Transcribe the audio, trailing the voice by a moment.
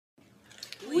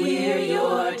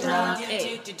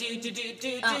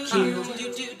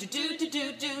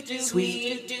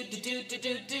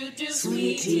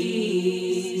Sweeties.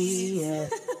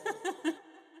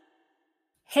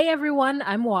 Hey everyone,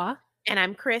 I'm Wa. And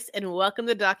I'm Chris, and welcome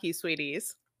to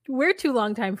Docu-Sweeties. We're two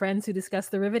longtime friends who discuss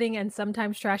the riveting and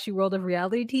sometimes trashy world of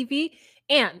reality TV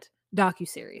and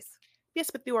docuseries. Yes,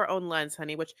 but through our own lens,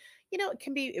 honey, which, it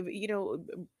can be,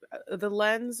 the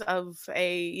lens of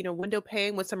a, window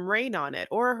pane with some rain on it,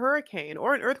 or a hurricane,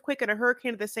 or an earthquake and a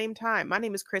hurricane at the same time. My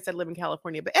name is Chris. I live in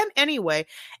California. But anyway,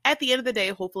 at the end of the day,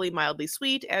 hopefully mildly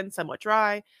sweet and somewhat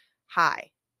dry.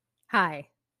 Hi.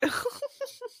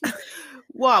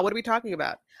 Wow, what are we talking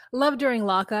about? Love During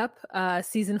Lockup,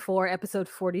 season 4, episode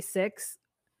 46.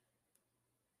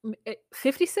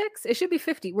 56? It should be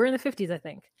 50. We're in the 50s, I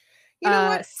think. You know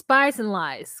what? Spies and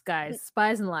Lies, guys.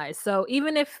 Spies and Lies. So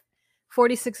even if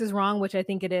 46 is wrong, which I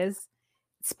think it is,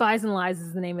 Spies and Lies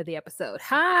is the name of the episode.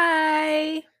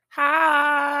 Hi.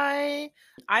 I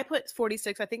put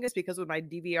 46. I think it's because what my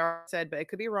DVR said, but it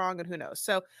could be wrong, and who knows.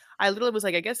 So I literally was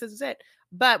like, I guess this is it.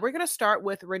 But we're going to start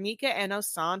with Renika and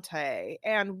Asante.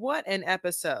 And what an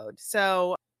episode.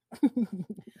 So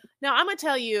now I'm going to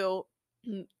tell you,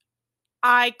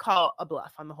 I call a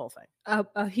bluff on the whole thing.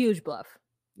 A huge bluff.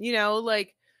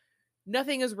 Like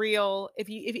nothing is real. If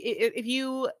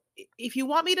you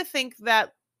want me to think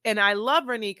that, and I love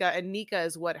Renika, and Nika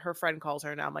is what her friend calls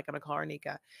her now. I'm like, I'm gonna call her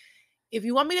Nika. If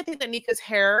you want me to think that Nika's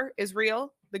hair is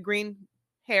real, the green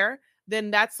hair,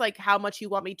 then that's like how much you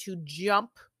want me to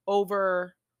jump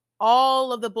over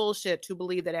all of the bullshit to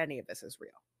believe that any of this is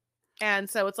real. And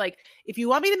so it's like, if you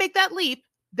want me to make that leap,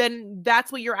 then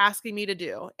that's what you're asking me to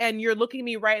do. And you're looking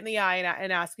me right in the eye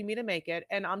and asking me to make it.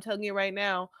 And I'm telling you right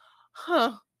now,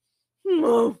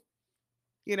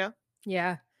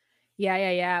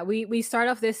 Yeah. We start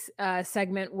off this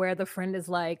segment where the friend is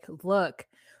like, look,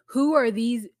 who are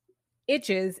these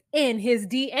itches in his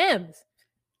DMs?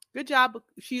 Good job.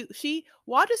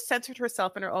 Wa just censored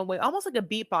herself in her own way, almost like a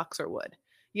beatboxer would,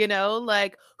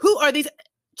 like, who are these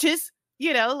itches?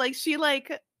 Like she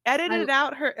edited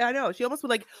out her, I know, she almost would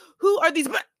like, who are these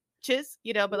bitches,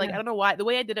 but like, I don't know why, the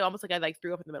way I did it, almost like I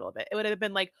threw up in the middle of it. It would have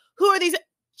been like, who are these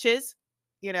bitches,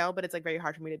 but it's like very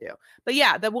hard for me to do. But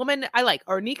yeah, the woman I like,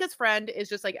 or Nika's friend, is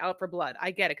just like out for blood. I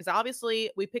get it, because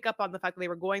obviously we pick up on the fact that they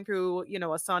were going through,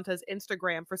 Asanta's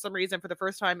Instagram for some reason for the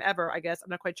first time ever, I guess, I'm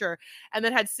not quite sure, and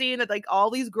then had seen that like all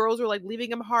these girls were like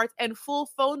leaving him hearts and full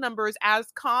phone numbers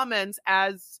as comments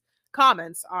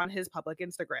on his public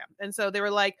Instagram. And so they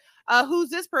were like, who's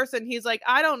this person? He's like,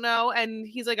 I don't know. And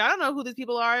he's like, I don't know who these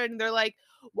people are. And they're like,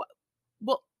 what?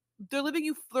 Well, they're leaving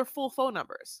you their full phone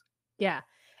numbers. Yeah.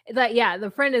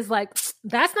 The friend is like,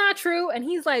 that's not true. And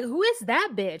he's like, who is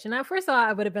that bitch? And at first of all,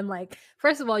 I would have been like,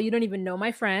 first of all, you don't even know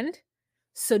my friend,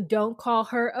 so don't call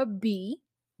her a B,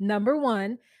 number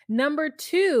one. Number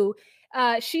two,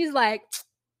 she's like,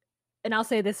 and I'll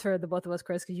say this for the both of us,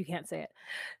 Chris, because you can't say it.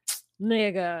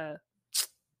 Nigga.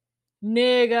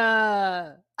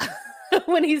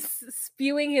 When he's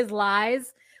spewing his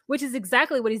lies, which is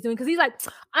exactly what he's doing, because he's like,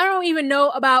 I don't even know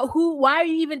about why are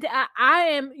you even,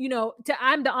 I'm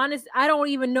the honest, I don't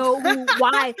even know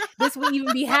why this would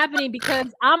even be happening,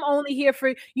 because I'm only here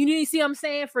for, you see what I'm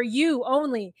saying, for you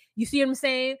only. You see what I'm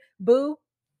saying, boo?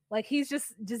 Like, he's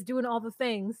just doing all the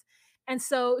things. And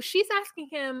so she's asking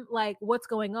him, like, what's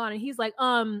going on? And he's like,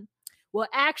 well,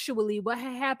 actually, what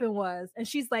had happened was, and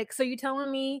she's like, so you're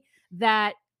telling me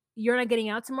that you're not getting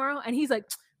out tomorrow? And he's like,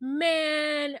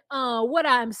 man, what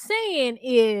I'm saying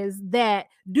is that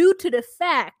due to the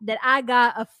fact that I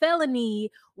got a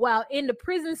felony while in the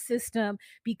prison system,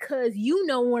 because you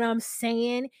know what I'm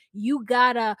saying, you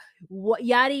gotta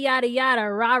yada, yada, yada,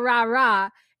 rah, rah, rah.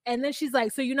 And then she's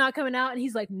like, so you're not coming out? And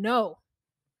he's like, no,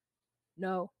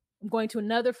 I'm going to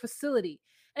another facility.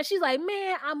 And she's like,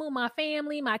 man, I'm with my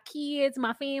family, my kids,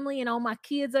 my family, and all my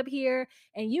kids up here,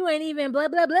 and you ain't even blah,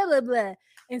 blah, blah, blah, blah.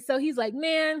 And so he's like,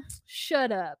 man,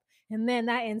 shut up. And then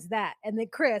that ends that. And then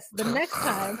Chris, the next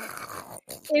time,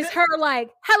 is her like,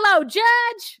 hello,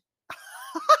 judge.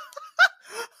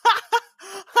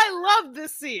 I loved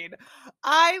this scene.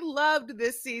 I loved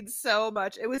this scene so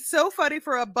much. It was so funny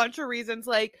for a bunch of reasons.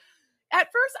 Like,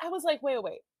 at first, I was like,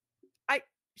 wait.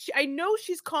 I know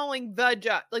she's calling the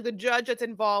judge, like the judge that's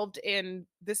involved in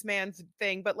this man's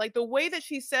thing, but like the way that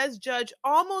she says judge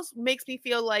almost makes me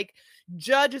feel like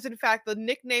judge is in fact the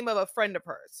nickname of a friend of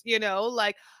hers,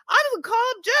 like, I'm gonna call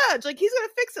him judge, like he's gonna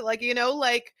fix it, like,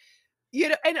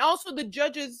 and also the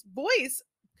judge's voice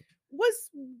was,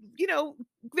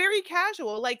 very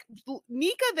casual. Like,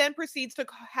 Nika then proceeds to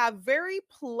have very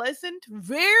pleasant,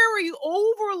 very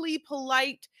overly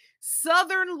polite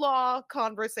Southern law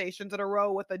conversations in a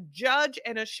row with a judge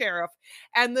and a sheriff.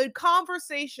 And the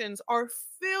conversations are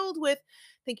filled with,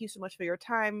 thank you so much for your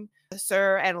time,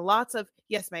 sir. And lots of,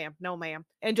 yes, ma'am, no, ma'am.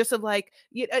 And just of like,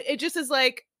 it just is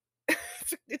like,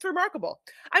 it's remarkable.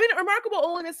 I mean, remarkable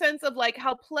only in a sense of like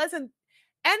how pleasant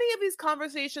any of these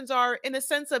conversations are, in the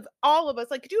sense of all of us.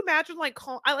 Like, could you imagine like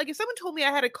like if someone told me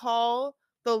I had to call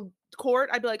the court,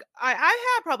 I'd be like, I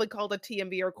have probably called a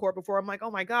TMV or court before. I'm like,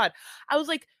 oh my God. I was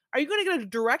like, are you going to get a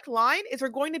direct line? Is there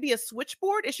going to be a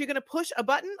switchboard? Is she going to push a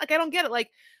button? Like, I don't get it.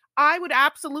 Like, I would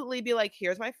absolutely be like,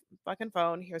 here's my fucking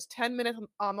phone. Here's 10 minutes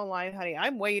on the line, honey.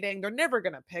 I'm waiting. They're never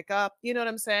going to pick up. You know what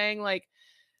I'm saying? Like,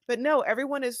 but no,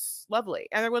 everyone is lovely.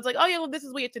 And everyone's like, oh yeah, well, this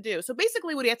is what you have to do. So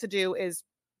basically what he has to do is,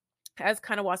 as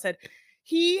Kanawa said,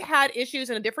 he had issues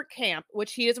in a different camp,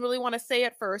 which he doesn't really want to say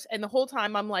at first. And the whole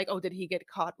time I'm like, oh, did he get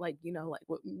caught? Like,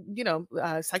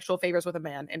 sexual favors with a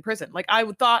man in prison? Like, I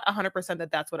thought 100%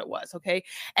 that that's what it was. Okay.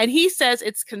 And he says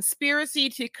it's conspiracy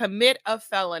to commit a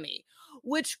felony,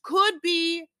 which could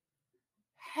be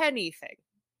anything.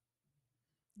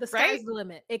 The sky's the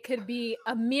limit. It could be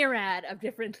a myriad of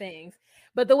different things.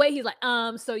 But the way he's like,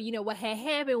 so what had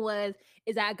happened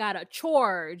is I got a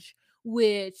charge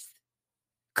with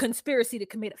conspiracy to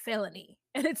commit a felony.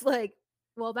 And it's like,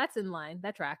 well, that's in line.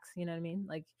 That tracks. You know what I mean?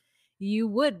 Like, you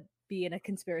would be in a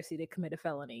conspiracy to commit a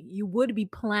felony. You would be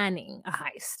planning a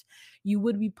heist. You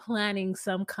would be planning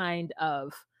some kind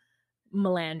of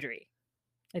melandry.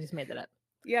 I just made that up.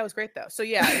 Yeah, it was great though. So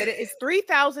yeah, it's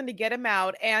 3,000 to get him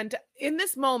out. And in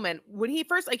this moment, when he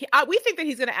first, like, we think that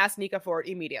he's going to ask Nika for it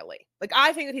immediately. Like,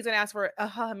 I think that he's going to ask for it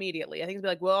immediately. I think he'll be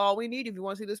like, well, all we need, if you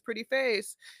want to see this pretty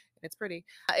face, and it's pretty,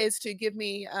 is to give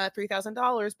me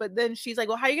 $3,000. But then she's like,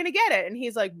 well, how are you going to get it? And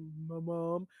he's like, my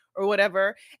mom, or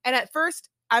whatever. And at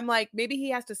first I'm like, maybe he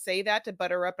has to say that to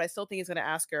butter up, but I still think he's going to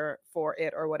ask her for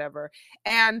it or whatever.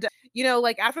 And,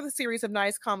 like, after the series of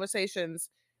nice conversations,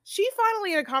 she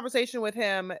finally, in a conversation with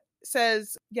him,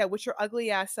 says, yeah, with your ugly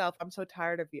ass self, I'm so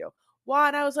tired of you. Why?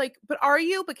 And I was like, but are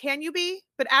you? But can you be?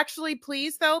 But actually,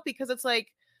 please, though, because it's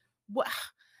like, what?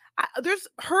 There's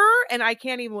her, and I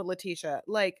can't even with Letitia.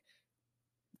 Like,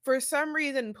 for some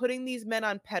reason, putting these men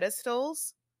on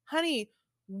pedestals, honey,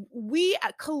 we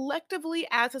collectively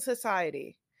as a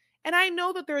society, and I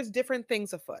know that there's different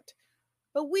things afoot,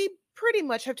 but we pretty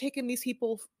much have taken these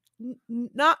people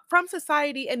not from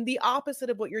society, and the opposite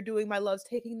of what you're doing, my loves,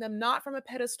 taking them not from a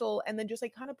pedestal and then just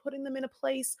like kind of putting them in a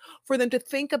place for them to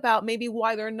think about maybe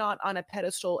why they're not on a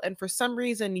pedestal. And for some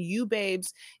reason, you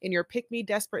babes in your pick me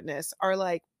desperateness are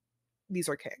like, these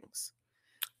are kings.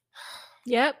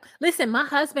 Yep. Listen, my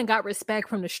husband got respect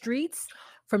from the streets,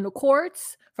 from the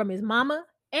courts, from his mama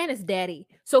and his daddy.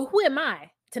 So who am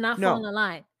I to not fall in the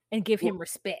line and give him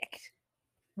respect?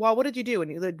 Well, what did you do when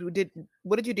you did?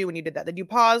 What did you do when you did that? Did you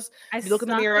pause? Did you look in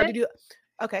the mirror? Did you?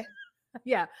 Okay.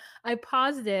 Yeah, I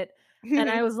paused it, and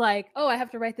I was like, "Oh, I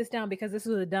have to write this down because this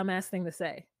was a dumbass thing to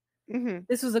say. Mm-hmm.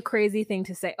 This was a crazy thing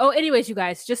to say." Oh, anyways, you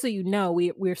guys, just so you know,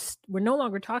 we're no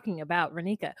longer talking about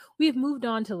Renika. We've moved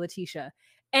on to Letitia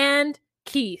and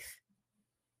Keith.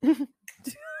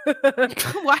 Why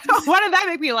did that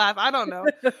make me laugh? I don't know.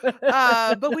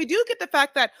 But we do get the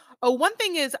fact that one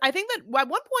thing is, I think that at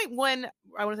one point when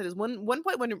I want to say this, one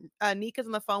point when Nika's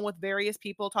on the phone with various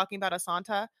people talking about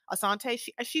Asante,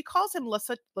 she calls him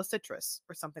Lecitrus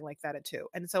or something like that too.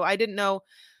 And so I didn't know.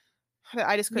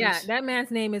 I just couldn't. Yeah, that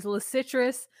man's name is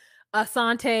Lecitrus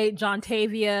Asante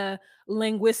Jontavia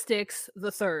Linguistics the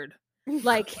Third.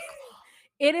 Like,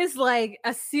 it is like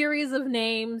a series of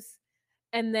names.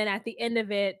 And then at the end of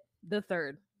it, the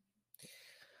third.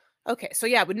 Okay, so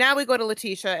yeah, but now we go to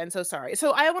Letitia, and so sorry.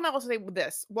 So I want to also say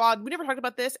this. Well, we never talked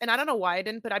about this, and I don't know why I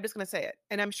didn't, but I'm just going to say it.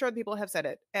 And I'm sure people have said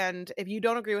it. And if you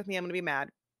don't agree with me, I'm going to be mad.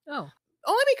 Oh.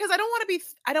 Only because I don't want to be,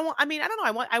 I don't know.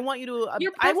 I want you to,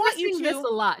 You're I want you to. this a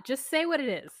lot. Just say what it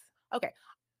is. Okay.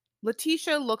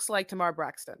 Letitia looks like Tamar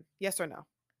Braxton. Yes or no?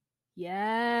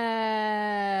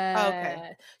 Yeah.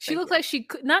 Okay. She looks like she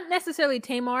could, not necessarily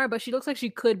Tamar, but she looks like she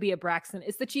could be a Braxton.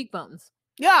 It's the cheekbones.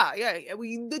 Yeah.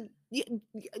 The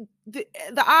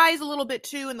eyes a little bit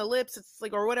too, and the lips. It's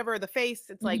like, or whatever. The face.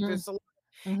 It's like there's a.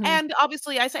 And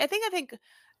obviously, I think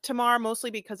Tamar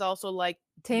mostly because also like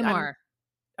Tamar.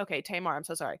 Okay, Tamar. I'm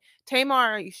so sorry.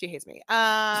 Tamar, she hates me.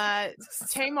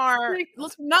 Tamar,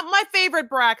 not my favorite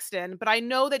Braxton, but I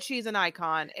know that she's an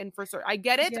icon, and for sure, I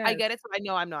get it. Yes. I get it. So I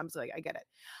know I'm just like, I get it.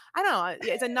 I don't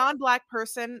know. As a non-Black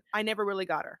person, I never really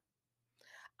got her.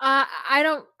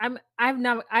 I've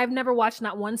never watched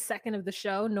not 1 second of the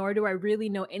show, nor do I really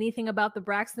know anything about the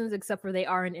Braxtons except for they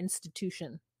are an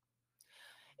institution.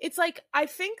 It's like, I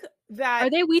think that are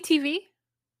they WeTV?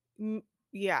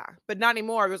 Yeah, but not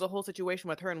anymore. There was a whole situation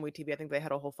with her and WeTV. I think they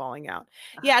had a whole falling out.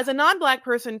 Yeah, as a non-black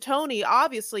person, Tony,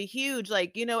 obviously huge.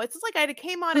 Like, it's just like I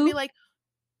came on and be Who? like,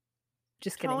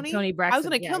 Just kidding. Tony? Tony I was Braxton.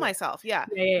 gonna Yeah, kill yeah. myself. Yeah.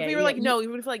 Yeah, yeah, If yeah, you were yeah. like, no,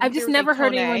 even if like I've if they just were saying never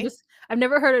heard anyone Tone. just I've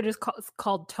never heard it just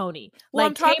called Tony. Well,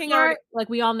 I'm Like talking already. Tamar, like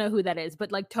we all know who that is,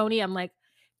 but like Tony, I'm like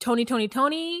Tony,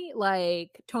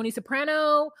 like Tony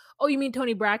Soprano. Oh, you mean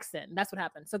Tony Braxton? That's what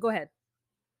happened. So go ahead.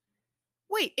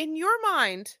 Wait, in your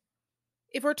mind,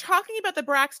 if we're talking about the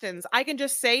Braxtons, I can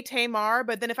just say Tamar,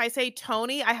 but then if I say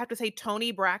Tony, I have to say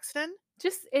Tony Braxton?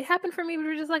 Just it happened for me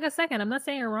for just like a second. I'm not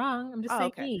saying you're wrong. I'm just Oh,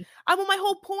 saying okay. me. Well, my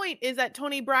whole point is that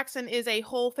Tony Braxton is a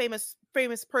whole famous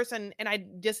person, and I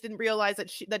just didn't realize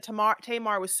that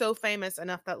Tamar was so famous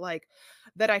enough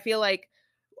that I feel like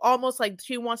almost like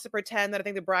she wants to pretend that I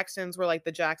think the Braxtons were like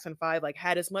the Jackson 5, like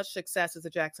had as much success as the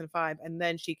Jackson 5, and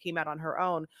then she came out on her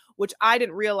own, which I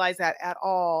didn't realize that at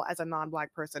all as a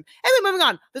non-black person. Anyway, moving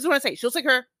on. This is what I say. She looks like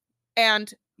her.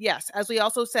 And yes, as we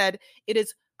also said, it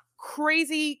is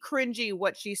crazy cringy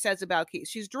what she says about Keith.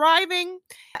 She's driving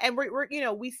and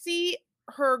we see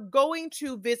her going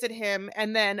to visit him,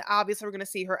 and then obviously we're going to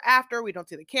see her after. We don't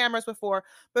see the cameras before,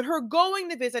 but her going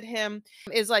to visit him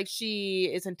is like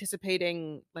she is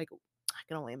anticipating, like, I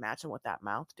can only imagine what that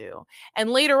mouth do.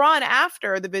 And later on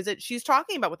after the visit, she's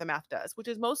talking about what the mouth does, which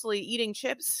is mostly eating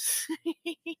chips,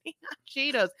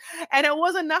 Cheetos, and it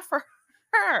was enough for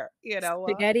her,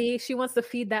 Spaghetti. She wants to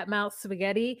feed that mouth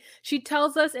spaghetti. She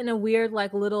tells us in a weird,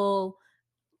 like, little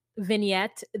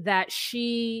vignette that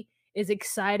she is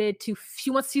excited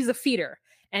she's a feeder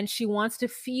and she wants to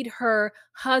feed her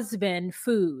husband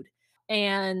food,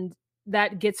 and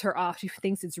that gets her off. She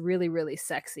thinks it's really, really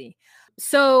sexy.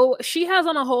 So she has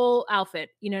on a whole outfit,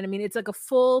 you know what I mean? It's like a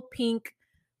full pink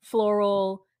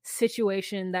floral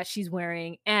situation that she's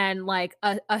wearing, and like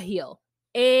a heel.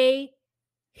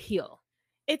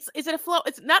 Is it a flow?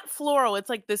 It's not floral. It's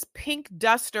like this pink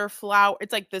duster flower.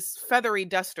 It's like this feathery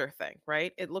duster thing,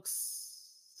 right?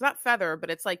 It's not feather,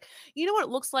 but it's like, you know what it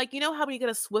looks like? You know how when you get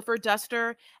a Swiffer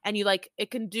duster and you like,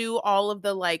 it can do all of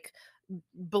the like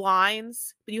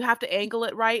blinds, but you have to angle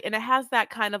it right. And it has that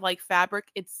kind of like fabric.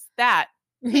 It's that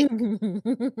pink.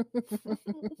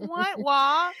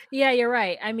 What? Yeah, you're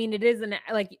right. I mean, it is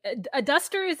like a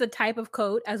duster is a type of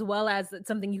coat as well as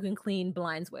something you can clean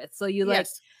blinds with. So you like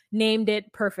Yes. named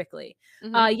it perfectly.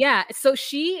 Mhm. Yeah. So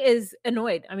she is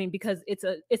annoyed. I mean, because it's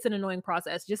an annoying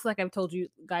process. Just like I've told you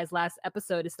guys last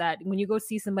episode, is that when you go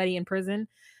see somebody in prison,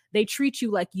 they treat you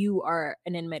like you are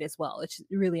an inmate as well. It's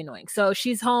really annoying. So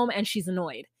she's home and she's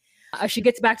annoyed. She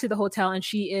gets back to the hotel and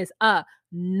she is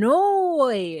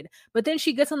annoyed. But then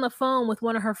she gets on the phone with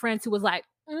one of her friends who was like,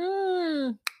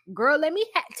 girl, let me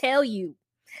tell you.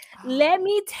 Let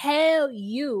me tell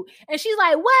you. And she's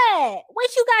like,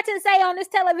 what you got to say on this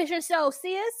television show,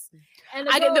 sis? And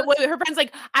her friend's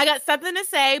like, I got something to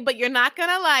say, but you're not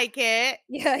gonna like it.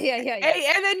 Yeah.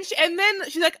 And then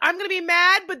she's like, I'm gonna be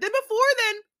mad. But then before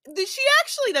then, she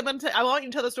actually, I want you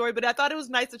to tell the story, but I thought it was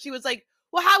nice that she was like,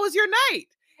 well, how was your night?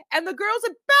 And the girl's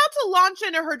about to launch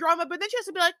into her drama, but then she has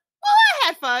to be like, well, I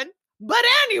had fun. But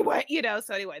anyway,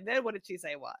 so anyway, then what did she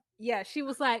say? What? Yeah, she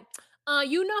was like,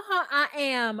 you know how I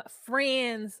am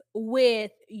friends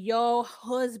with your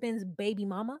husband's baby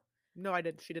mama? No, I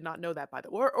didn't. She did not know that, by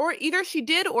the way. Or either she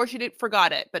did or she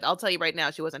forgot it. But I'll tell you right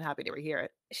now, she wasn't happy to hear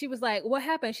it. She was like, what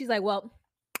happened? She's like, well,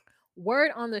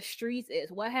 word on the streets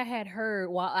is what I had heard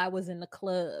while I was in the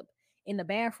club in the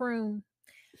bathroom.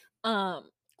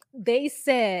 They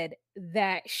said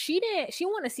that she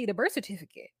want to see the birth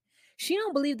certificate. She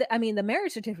don't believe that. I mean, the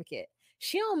marriage certificate.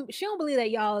 She don't believe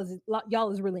that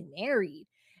y'all is really married.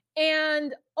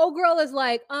 And old girl is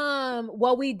like,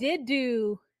 well, we did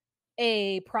do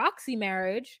a proxy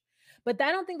marriage, but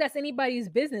I don't think that's anybody's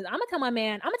business. I'm gonna tell my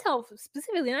man. I'm gonna tell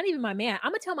specifically, not even my man.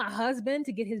 I'm gonna tell my husband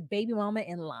to get his baby mama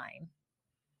in line.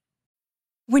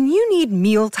 When you need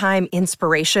mealtime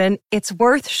inspiration, it's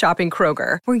worth shopping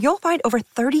Kroger, where you'll find over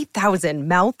 30,000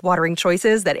 mouth-watering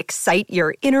choices that excite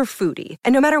your inner foodie.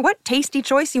 And no matter what tasty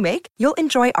choice you make, you'll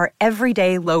enjoy our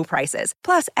everyday low prices,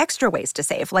 plus extra ways to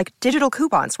save, like digital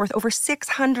coupons worth over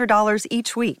 $600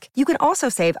 each week. You can also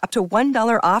save up to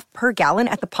 $1 off per gallon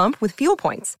at the pump with fuel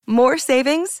points. More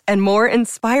savings and more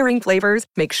inspiring flavors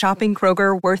make shopping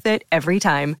Kroger worth it every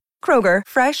time. Kroger,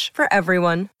 fresh for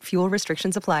everyone. Fuel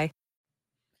restrictions apply.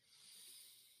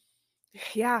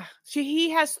 Yeah, he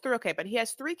has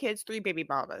three kids, 3 baby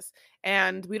mamas,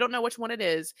 and we don't know which one it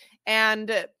is.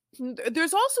 And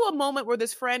there's also a moment where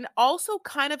this friend also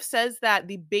kind of says that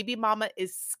the baby mama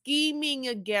is scheming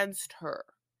against her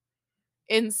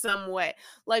in some way,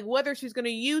 like whether she's going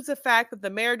to use the fact that the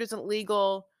marriage isn't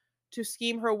legal to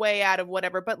scheme her way out of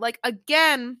whatever. But like,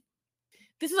 again,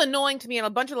 this is annoying to me on a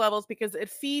bunch of levels because it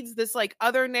feeds this like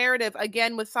other narrative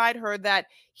again beside her that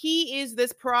he is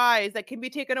this prize that can be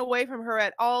taken away from her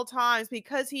at all times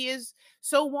because he is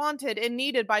so wanted and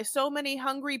needed by so many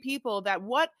hungry people that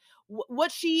what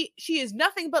she is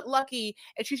nothing but lucky,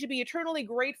 and she should be eternally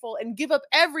grateful and give up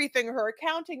everything, her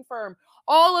accounting firm,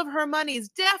 all of her money, is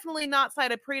definitely not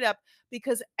sign a prenup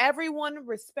because everyone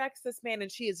respects this man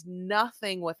and she is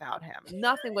nothing without him,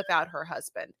 nothing without her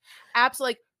husband.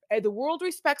 Absolutely. The world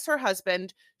respects her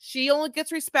husband. She only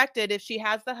gets respected if she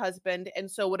has the husband. And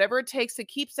so whatever it takes to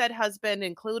keep said husband,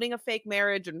 including a fake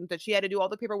marriage and that she had to do all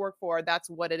the paperwork for, that's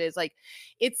what it is. Like,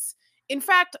 it's, in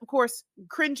fact, of course,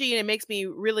 cringy, and it makes me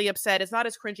really upset. It's not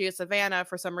as cringy as Savannah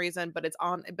for some reason, but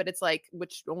it's like,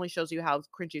 which only shows you how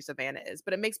cringy Savannah is,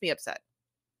 but it makes me upset.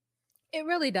 It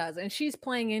really does. And she's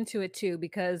playing into it too,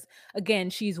 because again,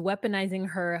 she's weaponizing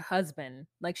her husband.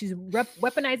 Like she's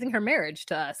weaponizing her marriage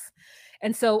to us.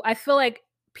 And so I feel like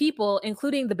people,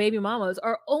 including the baby mamas,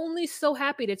 are only so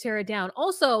happy to tear it down.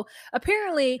 Also,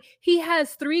 apparently he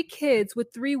has 3 kids with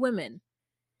 3 women.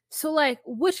 So like,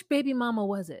 which baby mama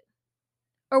was it?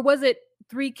 Or was it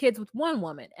 3 kids with 1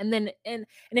 woman? And then, and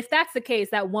if that's the case,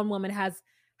 that one woman has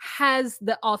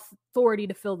the authority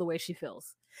to feel the way she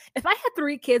feels. If I had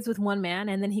 3 kids with 1 man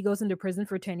and then he goes into prison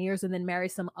for 10 years and then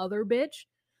marries some other bitch,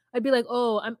 I'd be like,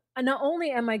 oh, I'm not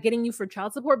only am I getting you for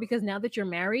child support because now that you're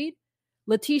married,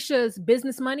 Letitia's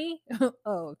business money,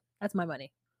 oh, that's my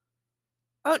money.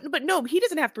 Oh, but no, he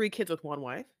doesn't have 3 kids with 1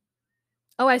 wife.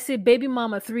 Oh, I see baby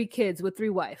mama, 3 kids with 3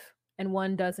 wife, and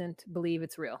 1 doesn't believe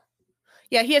it's real.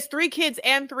 Yeah, he has 3 kids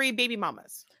and 3 baby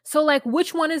mamas. So like,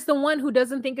 which one is the one who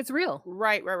doesn't think it's real?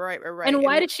 Right. And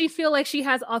why did she feel like she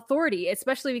has authority,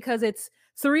 especially because it's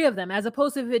 3 of them, as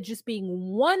opposed to it just being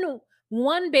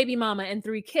one baby mama and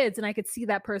 3 kids, and I could see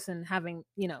that person having,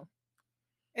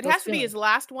 it has to be his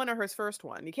last one or his first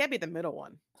one. You can't be the middle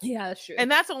one. Yeah, that's true. And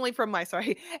that's only from and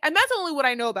that's only what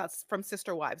I know about from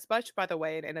Sister Wives, which, by the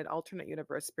way, in an alternate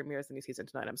universe premieres the new season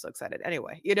tonight. I'm so excited.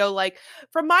 Anyway, like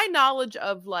from my knowledge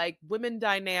of like women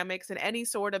dynamics and any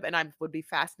sort of, and I would be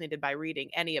fascinated by reading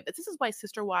any of it. This is why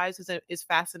Sister Wives is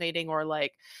fascinating, or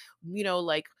like,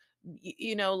 like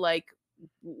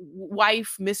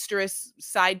wife, mistress,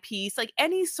 side piece, like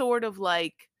any sort of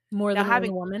like more than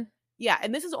having a woman. Yeah,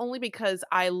 and this is only because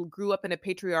I grew up in a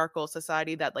patriarchal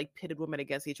society that like pitted women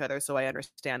against each other, so I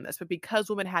understand this. But because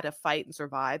women had to fight and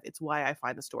survive, it's why I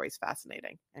find the stories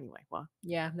fascinating. Anyway, well,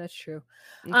 yeah, that's true.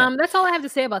 Okay. That's all I have to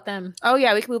say about them. Oh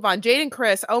yeah, we can move on. Jade and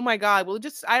Chris. Oh my God. Well,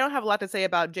 I don't have a lot to say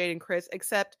about Jade and Chris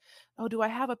except, do I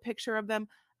have a picture of them?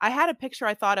 I had a picture,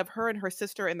 I thought, of her and her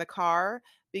sister in the car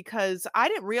because I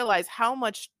didn't realize how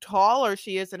much taller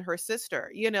she is than her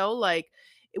sister. Like,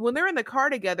 when they're in the car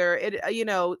together, it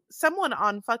someone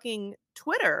on fucking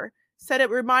Twitter said it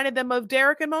reminded them of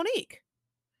Derek and Monique.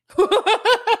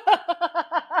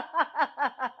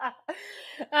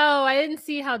 Oh, I didn't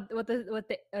see what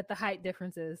the height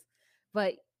difference is,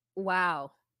 but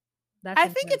wow, I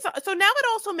think it's so now. It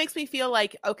also makes me feel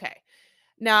like, okay,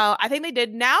 now I think they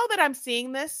did. Now that I'm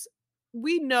seeing this,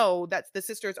 we know that the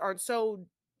sisters are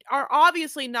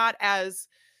obviously not as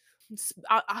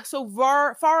so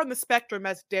far on the spectrum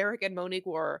as Derek and Monique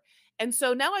were. And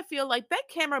so now I feel like that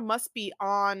camera must be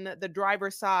on the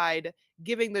driver's side,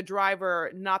 giving the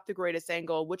driver not the greatest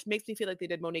angle, which makes me feel like they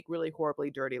did Monique really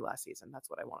horribly dirty last season. That's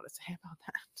what I wanted to say about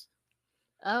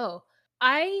that. Oh,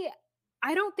 I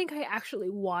don't think I actually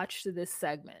watched this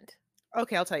segment.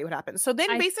 Okay, I'll tell you what happened. So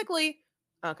then basically,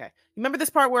 okay. Remember this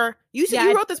part where you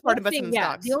wrote this part investing in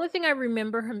stocks. The only thing I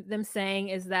remember them saying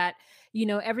is that,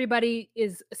 everybody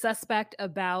is suspect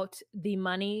about the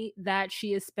money that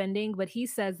she is spending, but he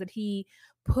says that he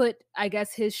put, I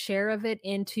guess, his share of it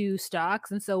into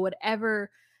stocks. And so whatever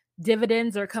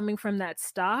dividends are coming from that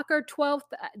stock or 12,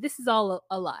 this is all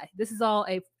a lie. This is all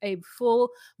a full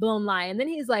blown lie. And then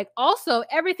he's like, also,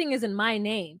 everything is in my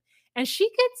name. And she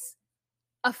gets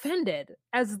offended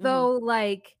as though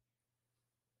like,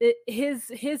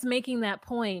 his making that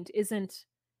point isn't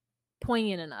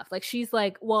poignant enough. Like she's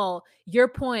like, well, your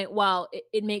point, while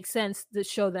it makes sense to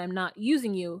show that I'm not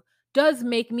using you, does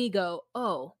make me go,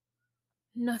 oh,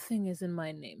 nothing is in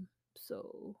my name,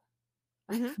 so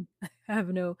I have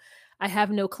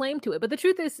no claim to it. But the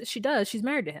truth is, she does. She's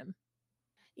married to him.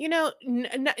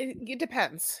 It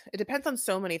depends. It depends on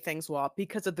so many things, Walt,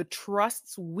 because of the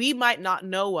trusts we might not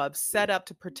know of set up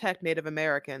to protect Native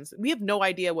Americans. We have no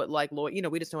idea what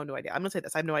we just don't have no idea. I'm going to say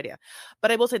this. I have no idea.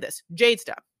 But I will say this. Jade's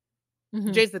dumb.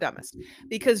 Mm-hmm. Jade's the dumbest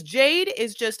because Jade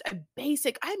is just a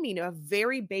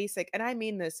very basic, and I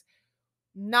mean this,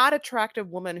 not attractive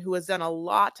woman who has done a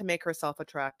lot to make herself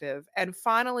attractive and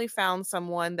finally found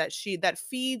someone that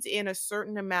feeds in a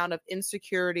certain amount of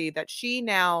insecurity that she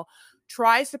now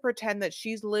tries to pretend that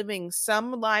she's living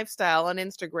some lifestyle on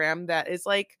Instagram that is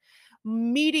like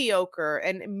mediocre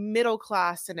and middle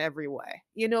class in every way.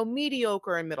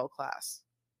 Mediocre and middle class.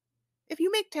 If you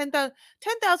make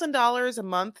 $10,000 a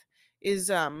month is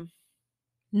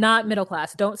Not middle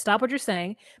class. Don't stop what you're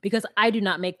saying, because I do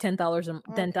not make $10,000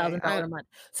 a month.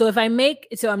 So if I make,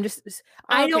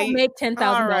 I don't make all $10,000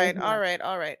 right, a all month. right,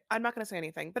 all right. I'm not going to say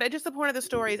anything, but just the point of the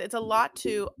story is it's a lot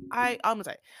to I'm going to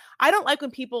say I don't like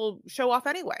when people show off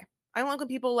anyway. I don't like when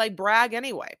people like brag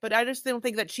anyway, but I just don't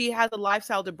think that she has a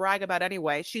lifestyle to brag about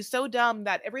anyway. She's so dumb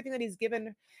that everything that he's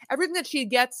given, everything that she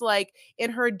gets like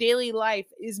in her daily life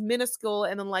is minuscule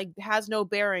and then like has no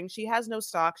bearing. She has no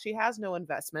stock, she has no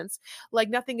investments, like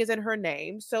nothing is in her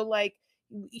name. So like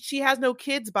she has no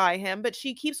kids by him, but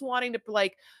she keeps wanting to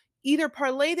like either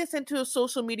parlay this into a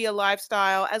social media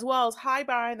lifestyle as well as hide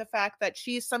behind the fact that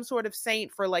she's some sort of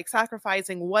saint for like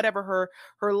sacrificing whatever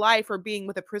her life or being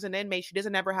with a prison inmate she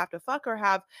doesn't ever have to fuck or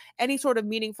have any sort of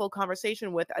meaningful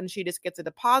conversation with, and she just gets a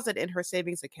deposit in her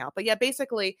savings account. But yeah,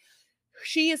 basically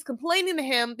she is complaining to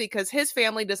him because his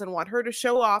family doesn't want her to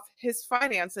show off his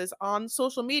finances on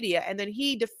social media. And then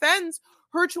he defends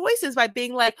her choices by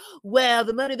being like, well,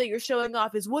 the money that you're showing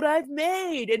off is what I've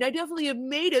made. And I definitely have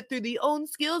made it through the own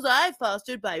skills I've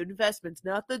fostered by investments,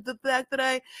 not the fact that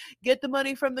I get the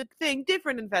money from the thing,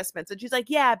 different investments. And she's like,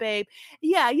 yeah, babe.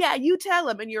 Yeah, you tell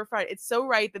him. And you're fine. It's so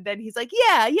right that then he's like,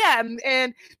 yeah.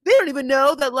 And they don't even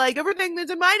know that like everything is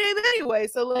in my name anyway.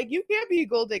 So like, you can't be a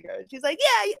gold digger. And she's like,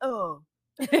 yeah. Oh.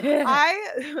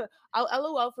 I'll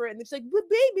LOL for it. And she's like, but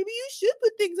babe, maybe you should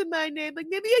put things in my name. Like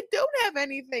maybe I don't have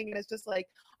anything. And it's just like,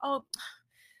 oh,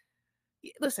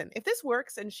 listen, if this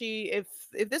works and if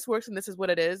this works and this is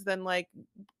what it is, then like,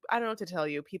 I don't know what to tell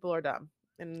you. People are dumb,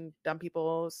 and dumb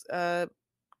people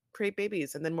create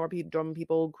babies, and then more dumb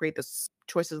people create the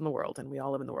choices in the world, and we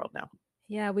all live in the world now.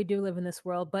 Yeah, we do live in this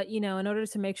world, but in order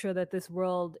to make sure that this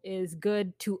world is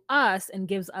good to us and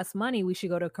gives us money, we should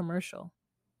go to a commercial.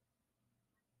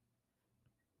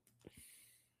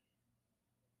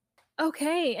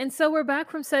 Okay, and so we're back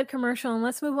from said commercial, and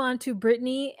let's move on to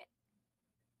Brittany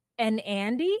and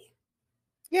Andy.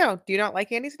 Yeah, do you not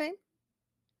like Andy's name?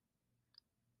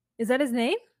 Is that his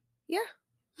name? Yeah.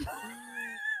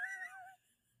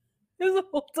 This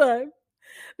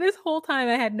whole time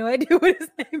I had no idea what his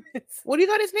name is. What do you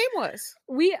thought his name was?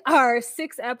 We are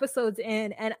 6 episodes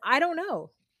in, and I don't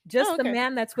know. Just the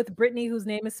man that's with Brittany, whose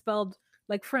name is spelled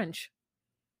like French.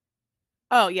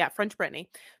 Oh yeah, French Brittany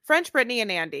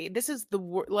and Andy. This is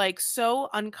like so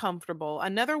uncomfortable.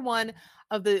 Another one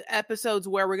of the episodes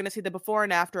where we're gonna see the before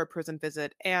and after a prison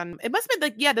visit, and it must have been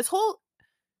like, yeah, this whole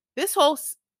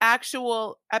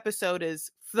actual episode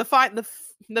is the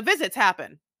visits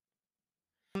happen,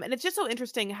 and it's just so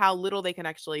interesting how little they can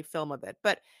actually film of it.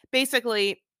 But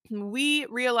basically, we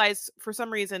realize for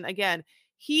some reason again,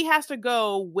 he has to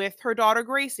go with her daughter,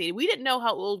 Gracie. We didn't know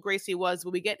how old Gracie was,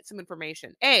 but we get some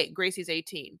information. A, Gracie's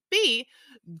 18. B,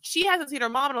 she hasn't seen her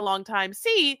mom in a long time.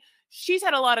 C, she's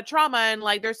had a lot of trauma and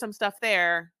like there's some stuff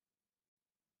there.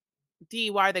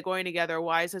 D, why are they going together?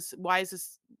 Why is this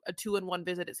a 2-in-1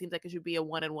 visit? It seems like it should be a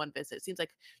 1-in-1 visit. It seems like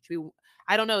it should be,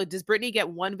 I don't know. Does Brittany get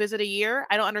 1 visit a year?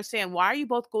 I don't understand. Why are you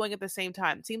both going at the same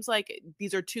time? It seems like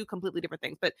these are 2 completely different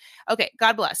things, but okay,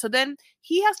 God bless. So then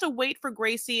he has to wait for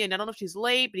Gracie, and I don't know if she's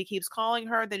late, but he keeps calling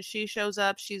her. Then she shows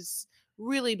up. She's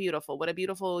really beautiful. What a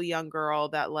beautiful young girl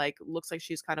that like looks like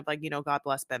she's kind of like, God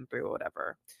bless Bemboo or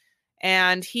whatever.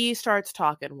 And he starts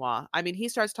talking he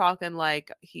starts talking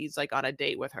like he's like on a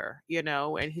date with her,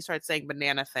 and he starts saying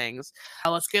banana things.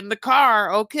 Oh, let's get in the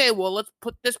car. Okay, well, let's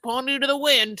put this pony to the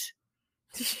wind.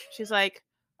 She's like,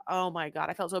 oh my God.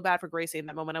 I felt so bad for Gracie in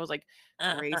that moment. I was like,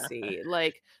 Gracie,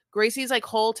 like Gracie's like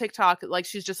whole TikTok, like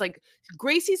she's just like,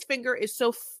 Gracie's finger is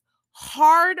so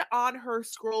hard on her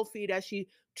scroll feed as she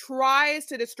tries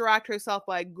to distract herself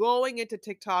by going into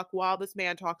TikTok while this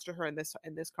man talks to her in this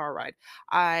car ride.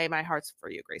 My heart's for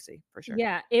you, Gracie, for sure.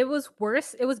 Yeah, it was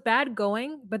worse. It was bad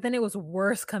going, but then it was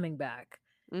worse coming back.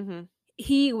 Mm-hmm.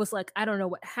 He was like, I don't know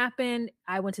what happened.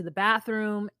 I went to the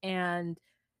bathroom and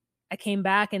I came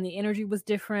back and the energy was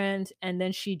different. And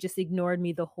then she just ignored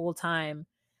me the whole time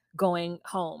going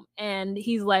home. And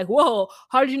he's like, whoa,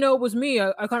 how did you know it was me?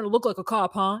 I kind of look like a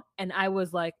cop, huh? And I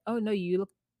was like, oh, no, you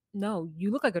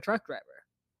look like a truck driver.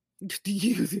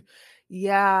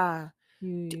 Yeah. Do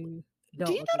you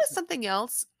notice something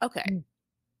else? Okay.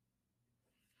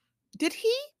 Did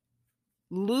he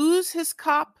lose his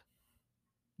cop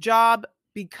job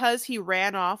because he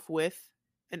ran off with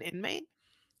an inmate?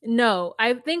 No,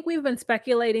 I think we've been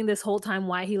speculating this whole time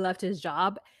why he left his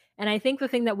job, and I think the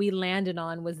thing that we landed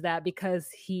on was that because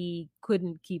he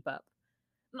couldn't keep up.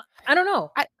 I don't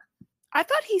know. I I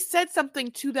thought he said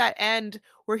something to that end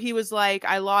where he was like,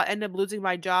 ended up losing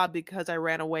my job because I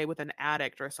ran away with an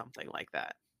addict or something like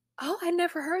that. Oh, I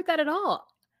never heard that at all.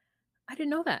 I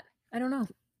didn't know that. I don't know.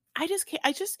 I just can't.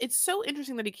 It's so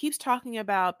interesting that he keeps talking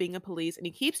about being a police and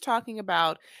he keeps talking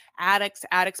about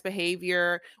addicts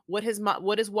behavior, what his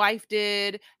wife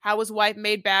did, how his wife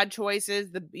made bad choices,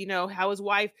 how his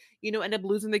wife, ended up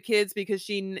losing the kids because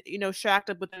she, shacked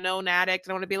up with a known addict.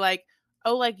 And I want to be like,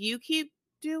 oh, like you keep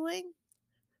doing?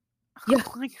 Yeah.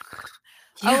 Like,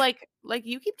 oh, Yeah. like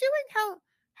you keep doing?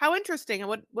 How interesting. And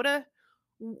what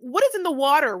is in the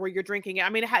water where you're drinking it? I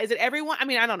mean, is it everyone? I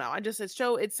mean, I don't know.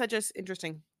 It's such a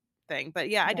interesting thing. But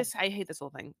yeah, Yeah. I hate this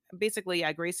whole thing. Basically,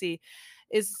 yeah, Gracie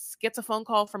gets a phone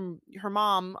call from her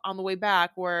mom on the way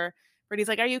back where Brittany's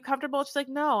like, "Are you comfortable?" She's like,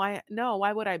 "No,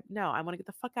 why would I? No, I want to get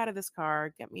the fuck out of this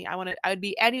car. I would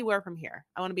be anywhere from here.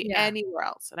 I want to be Yeah. anywhere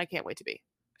else, and I can't wait to be."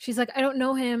 She's like, "I don't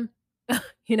know him."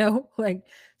 Like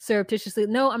surreptitiously,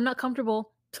 "No, I'm not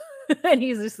comfortable." And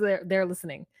he's just there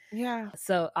listening. Yeah.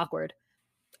 So awkward.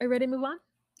 Are you ready to move on?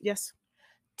 Yes.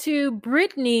 To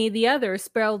Britney, the other,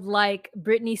 spelled like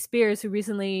Britney Spears, who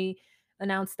recently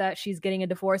announced that she's getting a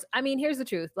divorce. I mean, here's the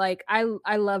truth. Like,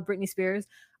 I love Britney Spears.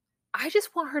 I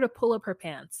just want her to pull up her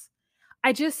pants.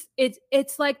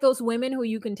 It's like those women who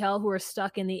you can tell who are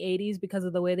stuck in the 80s because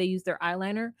of the way they use their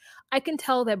eyeliner. I can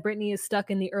tell that Britney is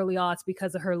stuck in the early aughts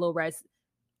because of her low rise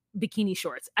bikini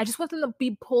shorts. I just want them to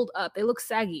be pulled up. They look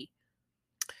saggy.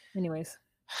 Anyways.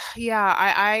 Yeah,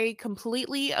 I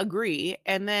completely agree.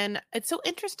 And then it's so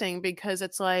interesting because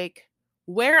it's like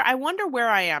I wonder where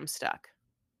I am stuck.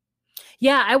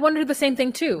 Yeah, I wonder the same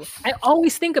thing too. I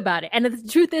always think about it. And the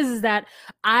truth is that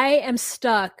I am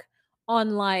stuck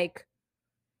on like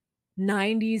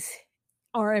 90s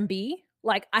R&B.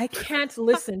 Like I can't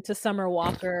listen to Summer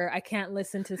Walker. I can't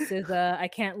listen to SZA. I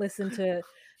can't listen to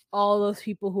all those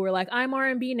people who are like, I'm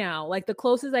R&B now. Like the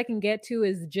closest I can get to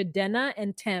is Jadena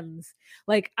and Thames.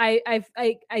 Like I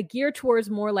gear towards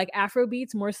more like Afro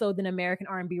beats more so than American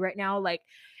R&B right now. Like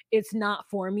it's not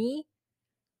for me.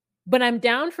 But I'm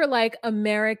down for like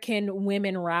American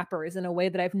women rappers in a way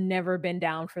that I've never been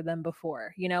down for them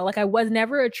before. Like I was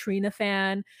never a Trina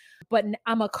fan, but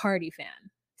I'm a Cardi fan.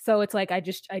 So it's like I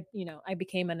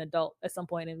became an adult at some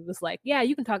point and it was like, yeah,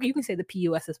 you can say the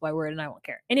PUSSY word and I won't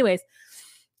care. Anyways,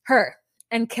 her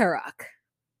and Karak.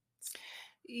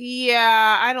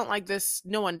 Yeah, I don't like this.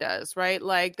 No one does, right?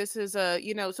 Like this is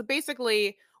so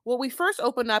basically what we first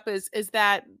open up is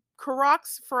that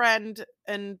Karak's friend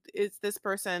and is this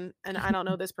person, and I don't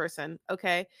know this person,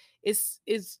 okay, is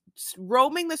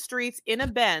roaming the streets in a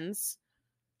Benz,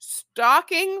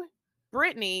 stalking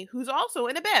Brittany, who's also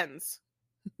in a Benz,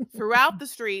 throughout the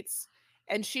streets,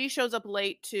 and she shows up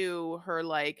late to her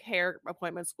like hair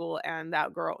appointment school, and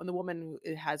that girl and the woman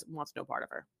wants no part of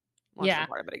her. Wants no Yeah.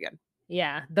 part of it again.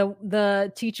 Yeah.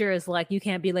 The teacher is like, you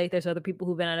can't be late. There's other people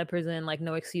who've been out of prison, like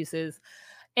no excuses.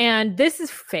 And this is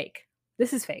fake.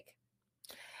 This is fake.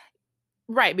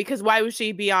 Right, because why would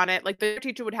she be on it? Like the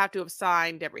teacher would have to have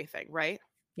signed everything, right?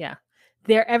 Yeah.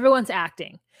 Everyone's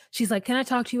acting. She's like, can I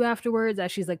talk to you afterwards?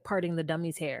 As she's like parting the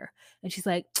dummy's hair. And she's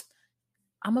like,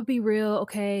 I'm gonna be real,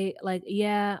 okay? Like,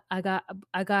 yeah, I got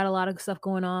a lot of stuff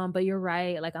going on, but you're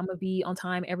right. Like, I'm gonna be on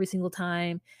time every single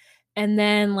time. And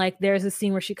then like there's a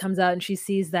scene where she comes out and she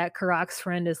sees that Karak's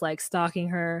friend is like stalking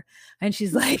her and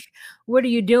she's like, what are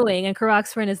you doing? And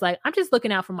Karak's friend is like, I'm just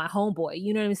looking out for my homeboy.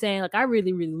 You know what I'm saying? Like I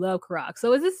really, really love Karak.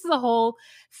 So this is a whole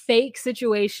fake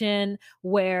situation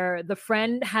where the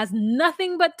friend has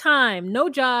nothing but time, no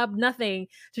job, nothing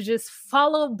to just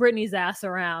follow Brittany's ass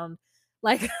around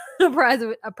like a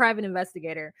private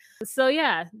investigator. So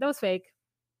yeah, that was fake.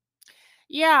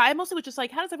 Yeah, I mostly was just like,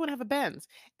 how does everyone have a Benz?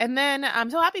 And then I'm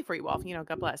so happy for you all,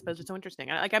 God bless. But it's just so interesting.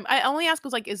 I only ask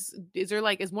was like, is there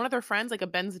like is one of their friends like a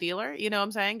Benz dealer? You know what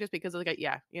I'm saying? Just because like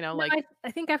yeah, No, like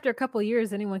I think after a couple of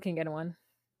years, anyone can get one.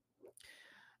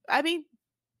 I mean,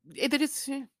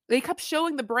 they kept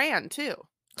showing the brand too.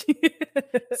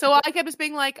 So I kept just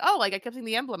being like, oh, like I kept seeing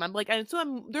the emblem. I'm like, and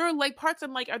so there are like parts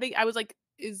I'm like, are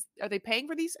they paying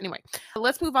for these? Anyway,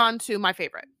 let's move on to my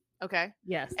favorite. Okay.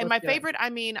 Yes. And my favorite,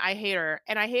 I mean, I hate her.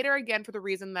 And I hate her again for the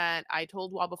reason that I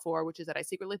told Wall before, which is that I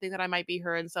secretly think that I might be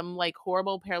her in some like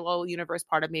horrible parallel universe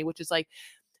part of me, which is like,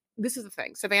 this is the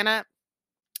thing. Savannah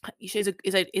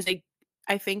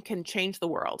I think can change the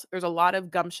world. There's a lot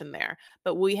of gumption there,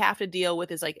 but what we have to deal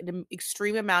with is like an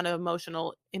extreme amount of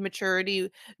emotional immaturity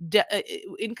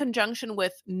in conjunction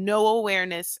with no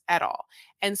awareness at all.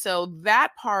 And so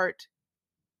that part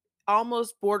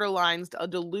almost borderlines a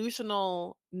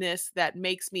delusionalness that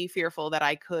makes me fearful that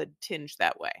I could tinge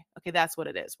that way. Okay, that's what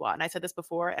it is. Well, and I said this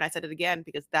before and I said it again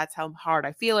because that's how hard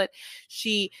I feel it.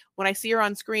 When I see her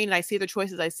on screen and I see the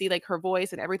choices, I see like her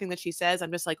voice and everything that she says,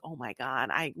 I'm just like, oh my God,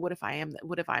 what if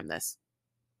I'm this?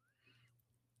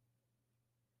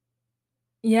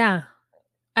 Yeah.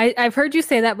 I've heard you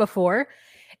say that before.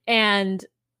 And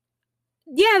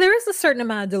yeah, there is a certain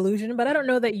amount of delusion, but I don't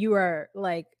know that you are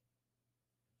like,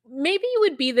 maybe you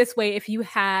would be this way if you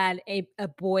had a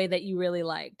boy that you really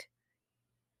liked.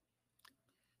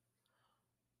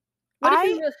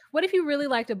 What if you really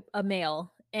liked a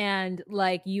male and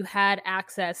like you had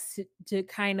access to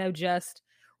kind of just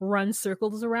run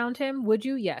circles around him? Would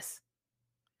you? Yes.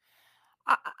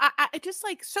 I just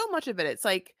like so much of it. It's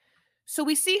like, so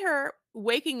we see her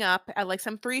waking up at like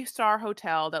some 3-star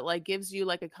hotel that like gives you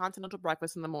like a continental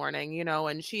breakfast in the morning,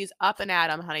 and she's up and at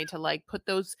 'em, honey, to like put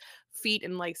those feet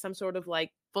in like some sort of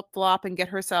like flip flop and get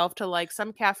herself to like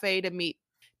some cafe to meet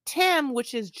Tim,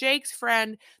 which is Jake's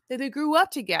friend that they grew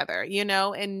up together,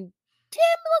 and Tim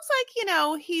looks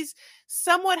like, he's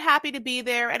somewhat happy to be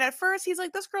there. And at first he's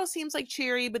like, this girl seems like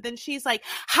cheery, but then she's like,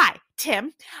 hi,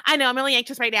 Tim. I know I'm really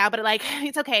anxious right now, but like,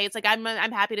 it's okay. It's like, I'm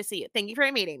happy to see you. Thank you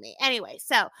for meeting me. Anyway,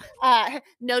 so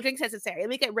no drinks necessary. Let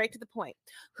me get right to the point.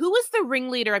 Who was the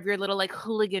ringleader of your little like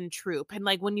hooligan troop? And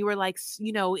like when you were like,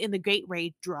 in the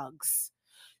gateway drugs,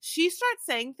 she starts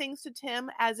saying things to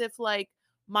Tim as if like,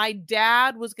 my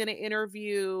dad was going to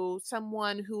interview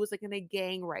someone who was like in a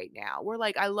gang right now. We're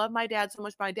like, I love my dad so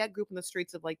much. My dad grew up in the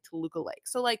streets of like Toluca Lake.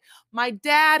 So like my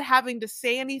dad having to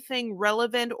say anything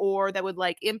relevant or that would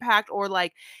like impact, or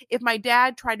like if my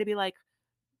dad tried to be like,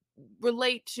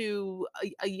 relate to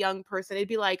a young person, it'd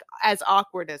be like as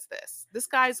awkward as this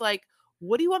guy's like,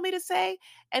 what do you want me to say?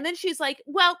 And then she's like,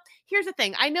 well, here's the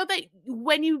thing. I know that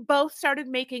when you both started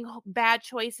making bad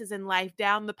choices in life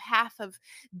down the path of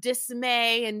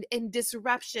dismay and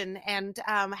disruption, and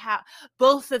how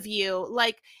both of you,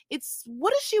 like,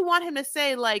 what does she want him to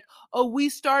say? Like, oh, we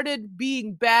started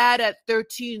being bad at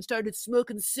 13, started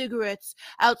smoking cigarettes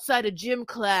outside of gym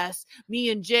class, me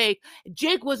and Jake.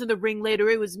 Jake wasn't the ringleader,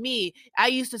 it was me. I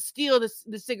used to steal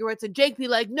the cigarettes, and Jake be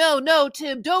like, no,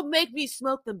 Tim, don't make me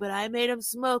smoke them, but I made him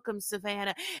smoke them,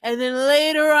 Savannah. And then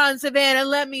later on, Savannah,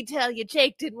 let me tell you,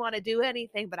 Jake didn't want to do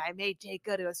anything, but I made Jake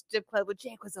go to a strip club when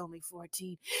Jake was only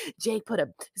 14. Jake put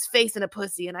his face in a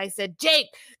pussy, and I said, Jake,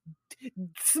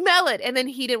 smell it. And then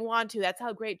he didn't want to. That's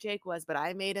how great Jake was, but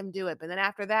I made him do it. But then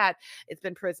after that, it's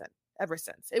been prison ever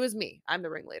since. It was me. I'm the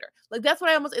ringleader. Like, that's what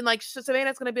I almost, and like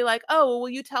Savannah's going to be like, oh, well, will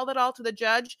you tell that all to the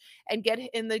judge and get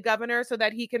in the governor so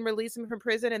that he can release him from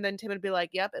prison? And then Tim would be like,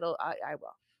 yep, I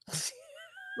will.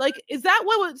 Like, is that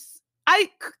what was,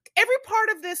 every part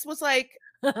of this was like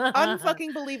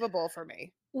unfucking believable for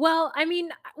me. Well, I mean,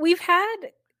 we've had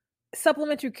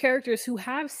supplementary characters who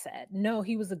have said, no,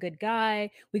 he was a good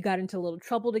guy. We got into a little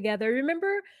trouble together.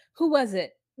 Remember, who was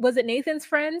it? Was it Nathan's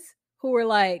friends who were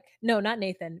like, no, not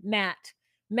Nathan, Matt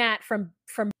from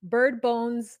Bird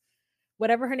Bones,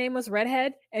 whatever her name was,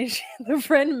 redhead. And the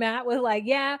friend Matt was like,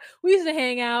 yeah, we used to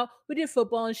hang out. We did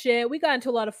football and shit. We got into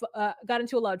a lot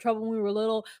of trouble when we were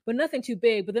little, but nothing too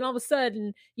big. But then all of a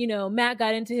sudden, Matt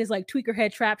got into his like tweaker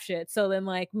head trap shit. So then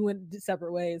like we went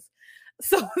separate ways.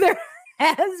 So there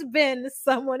has been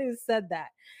someone who said that.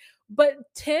 But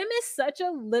Tim is such a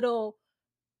little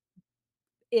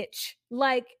itch.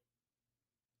 Like,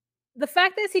 the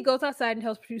fact that he goes outside and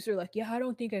tells producer like, yeah, I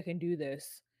don't think I can do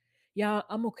this. Yeah,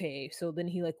 I'm okay. So then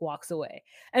he like walks away.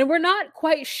 And we're not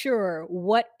quite sure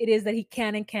what it is that he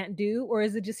can and can't do. Or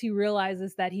is it just he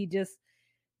realizes that he just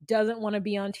doesn't want to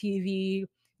be on TV,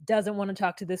 doesn't want to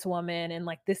talk to this woman, and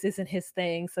like this isn't his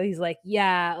thing. So he's like,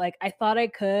 yeah, like I thought I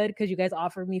could because you guys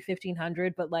offered me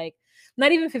 $1,500, but like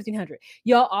not even $1,500.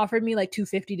 Y'all offered me like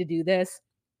 $250 to do this.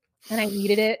 And I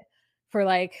needed it for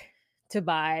like to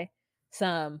buy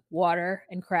some water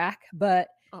and crack. But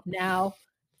now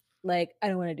like I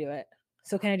don't want to do it.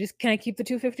 So can I keep the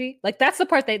 $250? Like that's the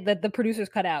part that the producers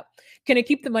cut out. Can I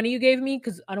keep the money you gave me?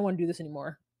 Because I don't want to do this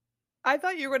anymore. I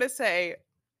thought you were going to say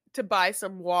to buy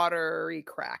some watery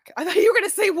crack. I thought you were going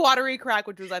to say watery crack,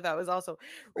 which I thought was also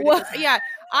ridiculous. Yeah,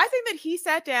 I think that he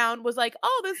sat down, was like,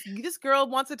 oh, this girl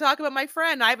wants to talk about my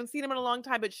friend. I haven't seen him in a long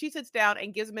time, but she sits down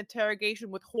and gives him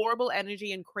interrogation with horrible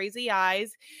energy and crazy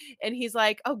eyes. And he's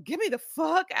like, oh, get me the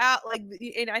fuck out. Like,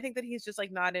 and I think that he's just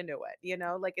like not into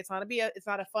it, like it's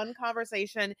not a fun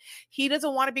conversation. He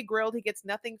doesn't want to be grilled. He gets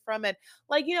nothing from it.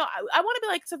 Like, I want to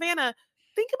be like, Savannah,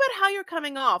 think about how you're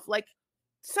coming off. Like,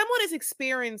 someone is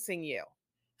experiencing you.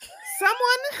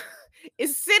 Someone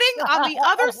is sitting on the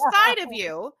other side of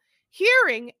you,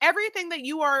 hearing everything that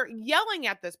you are yelling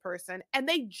at this person, and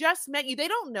they just met you. They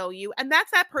don't know you, and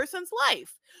that's that person's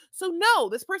life. So no,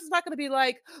 this person's not going to be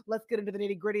like, let's get into the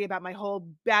nitty gritty about my whole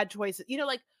bad choices.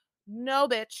 Like, no,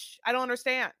 bitch, I don't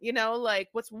understand. Like,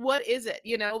 what is it?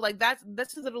 Like,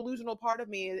 this is a delusional part of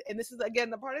me, and this is again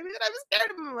the part of me that I'm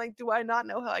scared of him. I'm like, do I not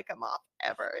know how I come off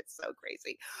ever? It's so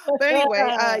crazy. But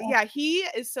anyway, yeah, he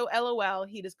is so LOL.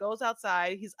 He just goes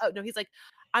outside. He's like,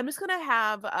 I'm just gonna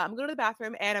I'm going to the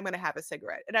bathroom and I'm gonna have a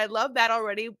cigarette. And I love that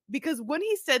already, because when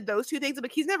he said those two things, I'm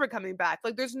like, he's never coming back.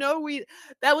 Like, there's no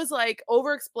that was like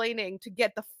over explaining to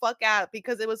get the fuck out,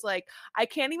 because it was like, I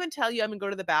can't even tell you I'm gonna go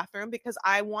to the bathroom because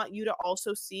I want you to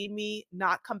also see me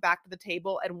not come back to the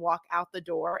table and walk out the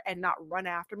door and not run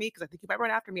after me, because I think you might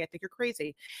run after me. I think you're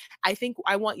crazy.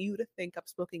 I want you to think I'm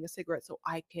smoking a cigarette so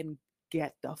I can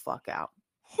get the fuck out.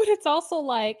 But it's also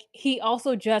like, he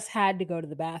also just had to go to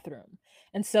the bathroom.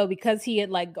 And so because he had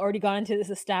like already gone into this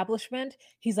establishment,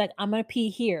 he's like, I'm going to pee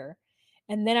here.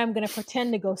 And then I'm going to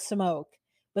pretend to go smoke.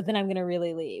 But then I'm going to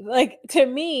really leave. Like, to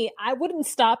me, I wouldn't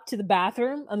stop to the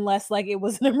bathroom unless like it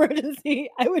was an emergency.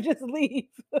 I would just leave.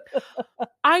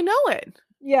 I know it.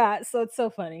 Yeah. So it's so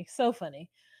funny. So funny.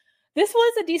 This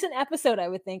was a decent episode, I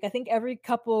would think. I think every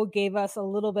couple gave us a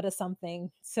little bit of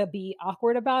something to be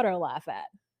awkward about or laugh at.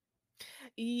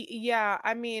 Yeah,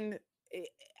 I mean,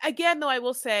 again, though, I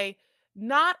will say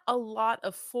not a lot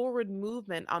of forward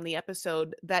movement on the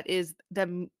episode that is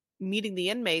them meeting the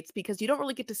inmates, because you don't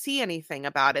really get to see anything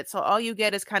about it. So all you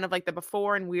get is kind of like the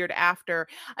before and weird after.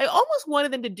 I almost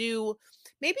wanted them to do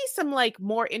maybe some like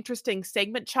more interesting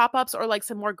segment chop ups or like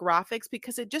some more graphics,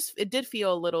 because it did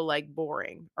feel a little like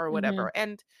boring or whatever.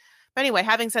 And but anyway,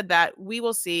 having said that, we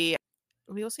will see.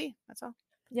 We will see. That's all.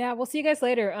 Yeah, we'll see you guys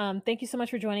later. Thank you so much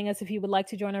for joining us. If you would like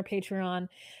to join our Patreon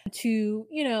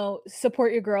to,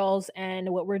 support your girls and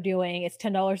what we're doing, it's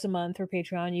 $10 a month for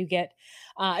Patreon. You get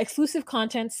exclusive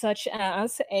content such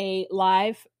as a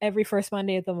live every first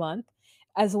Monday of the month,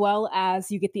 as well as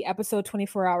you get the episode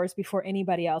 24 hours before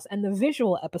anybody else and the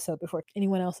visual episode before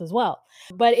anyone else as well.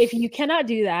 But if you cannot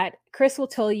do that, Chris will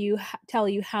tell you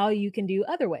how you can do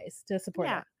other ways to support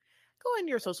us. Go in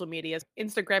your social medias,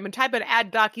 Instagram, and type in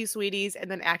 @DocuSweeties, and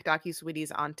then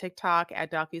 @DocuSweeties on TikTok,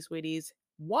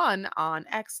 @DocuSweeties1 on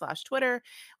X/Twitter.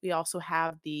 We also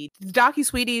have the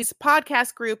DocuSweeties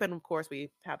podcast group, and of course,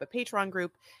 we have a Patreon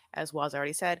group, as well, as I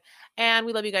already said. And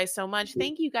we love you guys so much.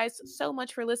 Thank you guys so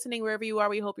much for listening wherever you are.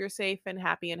 We hope you're safe and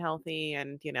happy and healthy,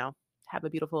 and have a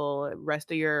beautiful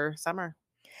rest of your summer.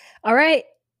 All right.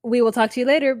 We will talk to you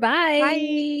later. Bye.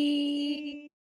 Bye.